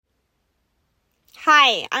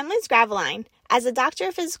Hi, I'm Liz Graveline. As a doctor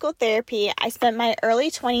of physical therapy, I spent my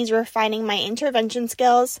early 20s refining my intervention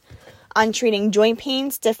skills on treating joint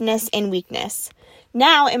pain, stiffness, and weakness.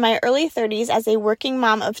 Now, in my early 30s, as a working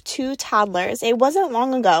mom of 2 toddlers, it wasn't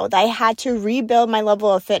long ago that I had to rebuild my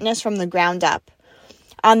level of fitness from the ground up.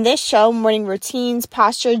 On this show, morning routines,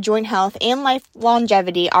 posture, joint health, and life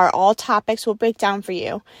longevity are all topics we'll break down for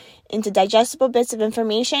you into digestible bits of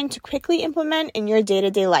information to quickly implement in your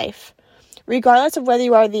day-to-day life. Regardless of whether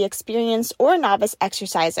you are the experienced or novice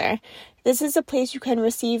exerciser, this is a place you can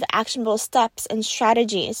receive actionable steps and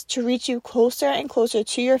strategies to reach you closer and closer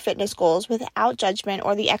to your fitness goals without judgment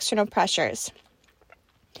or the external pressures.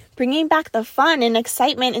 Bringing back the fun and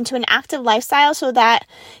excitement into an active lifestyle so that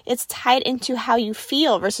it's tied into how you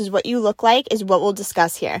feel versus what you look like is what we'll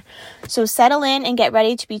discuss here. So settle in and get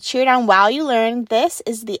ready to be cheered on while you learn. This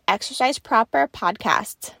is the Exercise Proper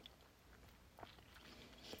podcast.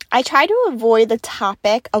 I try to avoid the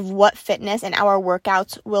topic of what fitness and our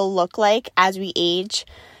workouts will look like as we age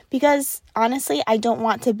because, honestly, I don't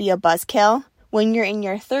want to be a buzzkill when you're in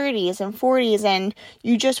your 30s and 40s and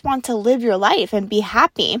you just want to live your life and be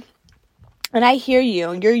happy. And I hear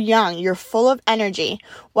you. You're young. You're full of energy.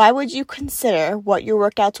 Why would you consider what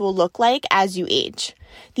your workouts will look like as you age?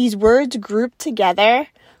 These words grouped together,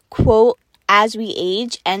 quote, as we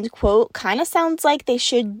age, end quote, kind of sounds like they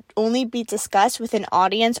should only be discussed with an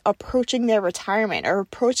audience approaching their retirement or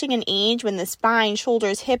approaching an age when the spine,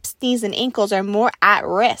 shoulders, hips, knees, and ankles are more at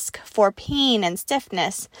risk for pain and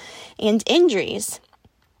stiffness and injuries.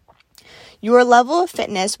 Your level of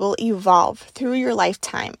fitness will evolve through your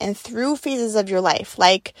lifetime and through phases of your life,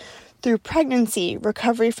 like through pregnancy,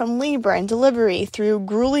 recovery from labor and delivery, through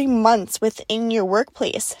grueling months within your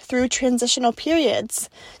workplace, through transitional periods,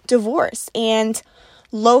 divorce, and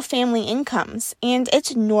low family incomes. And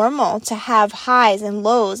it's normal to have highs and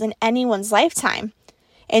lows in anyone's lifetime.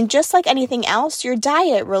 And just like anything else, your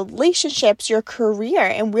diet, relationships, your career,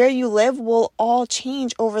 and where you live will all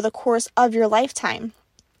change over the course of your lifetime.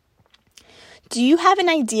 Do you have an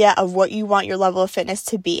idea of what you want your level of fitness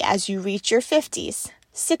to be as you reach your 50s?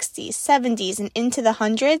 60s, 70s, and into the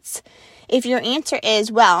hundreds? If your answer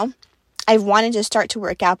is, well, I've wanted to start to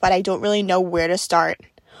work out, but I don't really know where to start.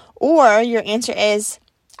 Or your answer is,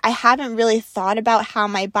 I haven't really thought about how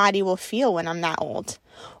my body will feel when I'm that old.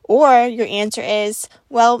 Or your answer is,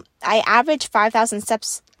 well, I average 5,000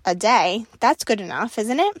 steps a day. That's good enough,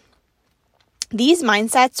 isn't it? These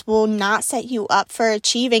mindsets will not set you up for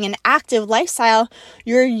achieving an active lifestyle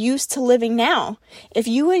you're used to living now. If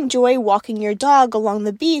you enjoy walking your dog along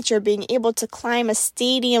the beach or being able to climb a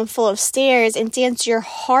stadium full of stairs and dance your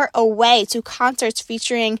heart away to concerts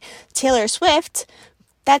featuring Taylor Swift,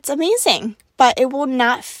 that's amazing. But it will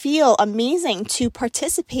not feel amazing to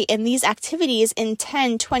participate in these activities in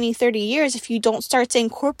 10, 20, 30 years if you don't start to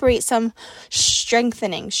incorporate some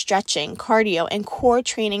strengthening, stretching, cardio, and core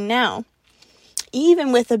training now,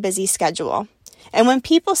 even with a busy schedule. And when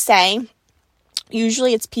people say,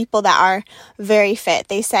 usually it's people that are very fit,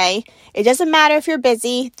 they say, it doesn't matter if you're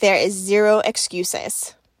busy, there is zero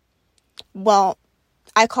excuses. Well,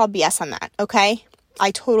 I call BS on that, okay?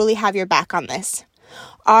 I totally have your back on this.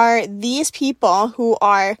 Are these people who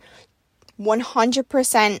are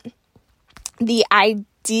 100% the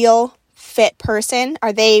ideal fit person,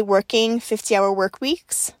 are they working 50-hour work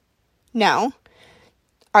weeks? No.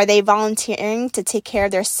 Are they volunteering to take care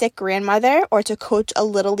of their sick grandmother or to coach a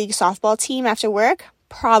little league softball team after work?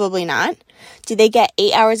 Probably not. Do they get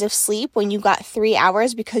 8 hours of sleep when you got 3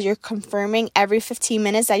 hours because you're confirming every 15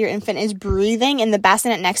 minutes that your infant is breathing in the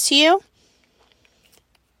bassinet next to you?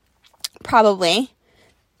 Probably.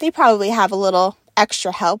 They probably have a little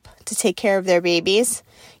extra help to take care of their babies.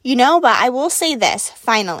 But I will say this,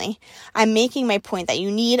 finally. I'm making my point that you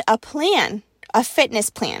need a plan. A fitness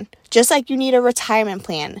plan, just like you need a retirement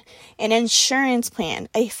plan, an insurance plan,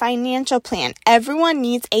 a financial plan. Everyone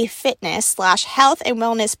needs a fitness/health and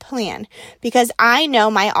wellness plan because I know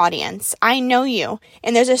my audience. I know you.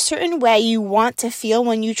 And there's a certain way you want to feel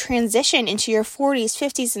when you transition into your 40s,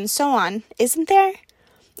 50s, and so on, isn't there?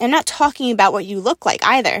 I'm not talking about what you look like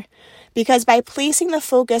either. Because by placing the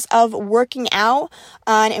focus of working out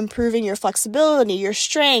on improving your flexibility, your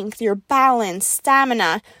strength, your balance,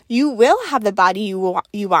 stamina, you will have the body you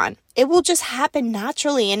want. It will just happen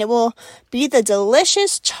naturally, and it will be the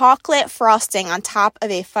delicious chocolate frosting on top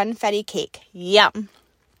of a funfetti cake. Yum.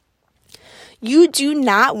 You do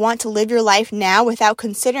not want to live your life now without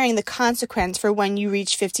considering the consequence for when you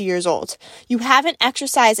reach 50 years old. You haven't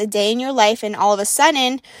exercised a day in your life and all of a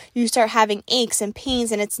sudden you start having aches and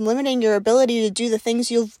pains and it's limiting your ability to do the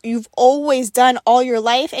things you've always done all your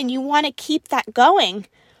life and you want to keep that going.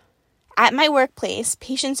 At my workplace,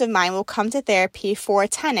 patients of mine will come to therapy for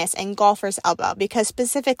tennis and golfer's elbow because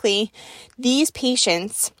specifically these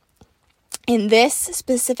patients in this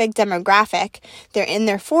specific demographic, they're in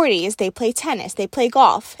their 40s, they play tennis, they play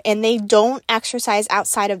golf, and they don't exercise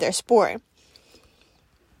outside of their sport.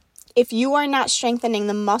 If you are not strengthening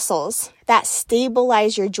the muscles that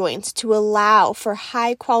stabilize your joints to allow for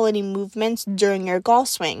high quality movements during your golf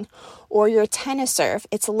swing or your tennis serve,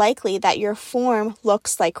 it's likely that your form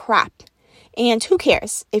looks like crap. And who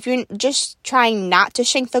cares? If you're just trying not to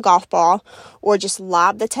shank the golf ball or just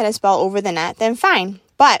lob the tennis ball over the net, then fine.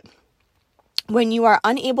 But when you are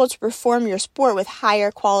unable to perform your sport with higher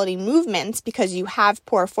quality movements because you have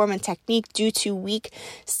poor form and technique due to weak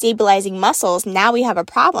stabilizing muscles, now we have a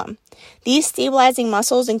problem. These stabilizing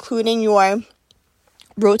muscles, including your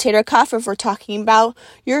rotator cuff if we're talking about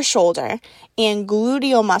your shoulder, and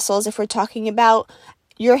gluteal muscles if we're talking about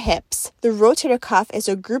your hips. The rotator cuff is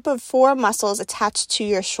a group of 4 muscles attached to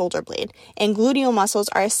your shoulder blade, and gluteal muscles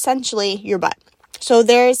are essentially your butt. So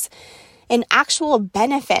there's an actual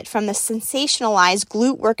benefit from the sensationalized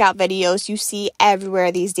glute workout videos you see everywhere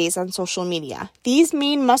these days on social media. These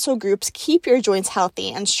main muscle groups keep your joints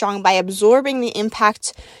healthy and strong by absorbing the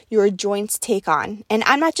impact your joints take on. And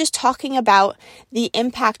I'm not just talking about the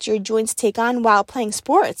impact your joints take on while playing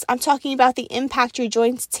sports. I'm talking about the impact your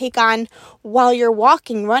joints take on while you're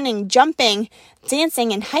walking, running, jumping,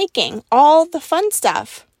 dancing, and hiking. All the fun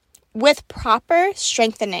stuff. With proper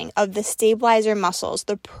strengthening of the stabilizer muscles,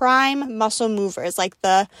 the prime muscle movers like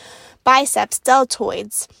the biceps,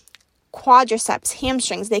 deltoids, quadriceps,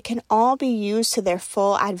 hamstrings, they can all be used to their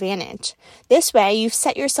full advantage. This way, you've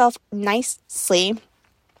set yourself nicely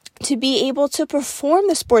to be able to perform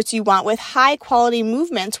the sports you want with high quality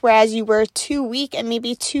movements, whereas you were too weak and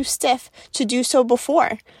maybe too stiff to do so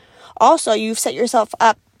before. Also, you've set yourself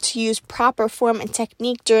up to use proper form and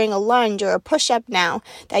technique during a lunge or a push-up now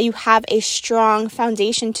that you have a strong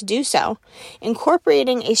foundation to do so.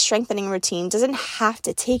 Incorporating a strengthening routine doesn't have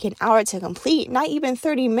to take an hour to complete, not even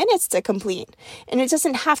 30 minutes to complete, and it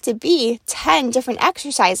doesn't have to be 10 different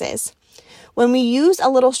exercises. When we use a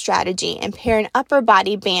little strategy and pair an upper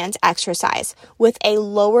body band exercise with a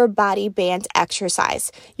lower body band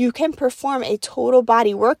exercise, you can perform a total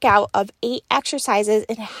body workout of 8 exercises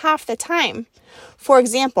in half the time. For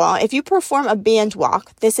example, if you perform a band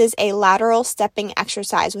walk, this is a lateral stepping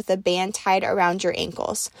exercise with a band tied around your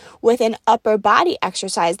ankles. With an upper body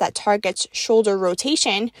exercise that targets shoulder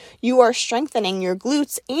rotation, you are strengthening your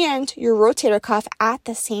glutes and your rotator cuff at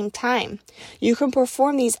the same time. You can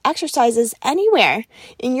perform these exercises anywhere,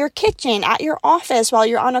 in your kitchen, at your office, while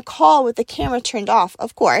you're on a call with the camera turned off,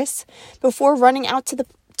 of course, before running out to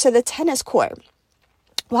the tennis court.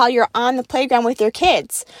 While you're on the playground with your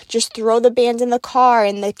kids, just throw the band in the car,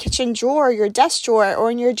 in the kitchen drawer, your desk drawer, or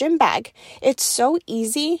in your gym bag. It's so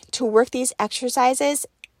easy to work these exercises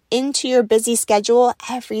into your busy schedule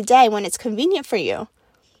every day when it's convenient for you.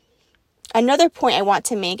 Another point I want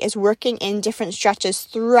to make is working in different stretches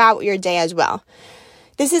throughout your day as well.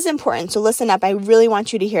 This is important, so listen up. I really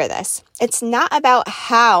want you to hear this. It's not about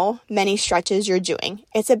how many stretches you're doing.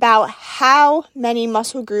 It's about how many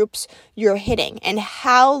muscle groups you're hitting and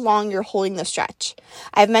how long you're holding the stretch.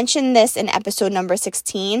 I've mentioned this in episode number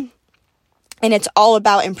 16. And it's all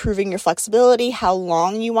about improving your flexibility, how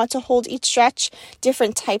long you want to hold each stretch,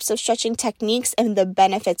 different types of stretching techniques, and the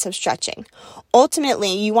benefits of stretching.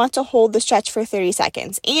 Ultimately, you want to hold the stretch for 30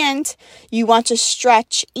 seconds, and you want to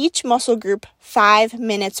stretch each muscle group 5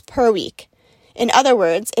 minutes per week. In other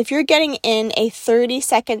words, if you're getting in a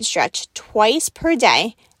 30-second stretch twice per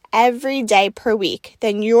day, every day per week,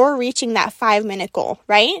 then you're reaching that 5-minute goal,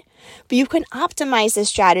 right? But you can optimize this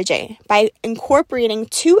strategy by incorporating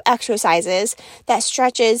 2 exercises that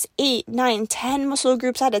stretches 8, 9, 10 muscle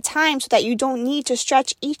groups at a time so that you don't need to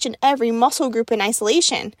stretch each and every muscle group in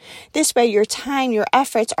isolation. This way, your time, your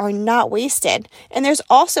efforts are not wasted. And there's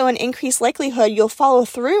also an increased likelihood you'll follow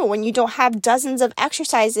through when you don't have dozens of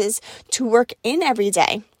exercises to work in every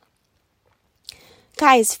day.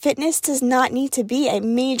 Guys, fitness does not need to be a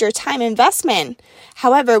major time investment.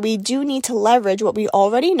 However, we do need to leverage what we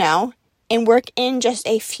already know and work in just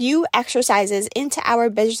a few exercises into our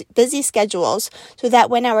busy schedules so that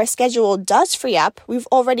when our schedule does free up, we've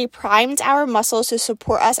already primed our muscles to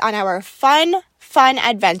support us on our fun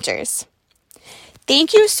adventures.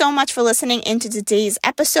 Thank you so much for listening into today's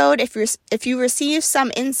episode. If you receive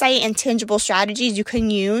some insight and tangible strategies you can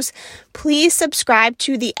use, please subscribe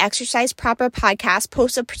to the Exercise Proper podcast.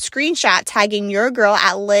 Post a screenshot tagging your girl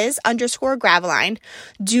at Liz_Graveline.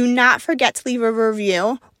 Do not forget to leave a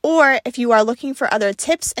review Or if you are looking for other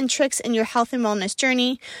tips and tricks in your health and wellness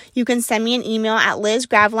journey, you can send me an email at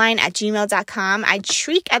lizgraveline@gmail.com. I'd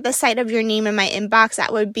shriek at the sight of your name in my inbox.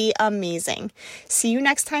 That would be amazing. See you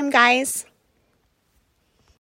next time, guys.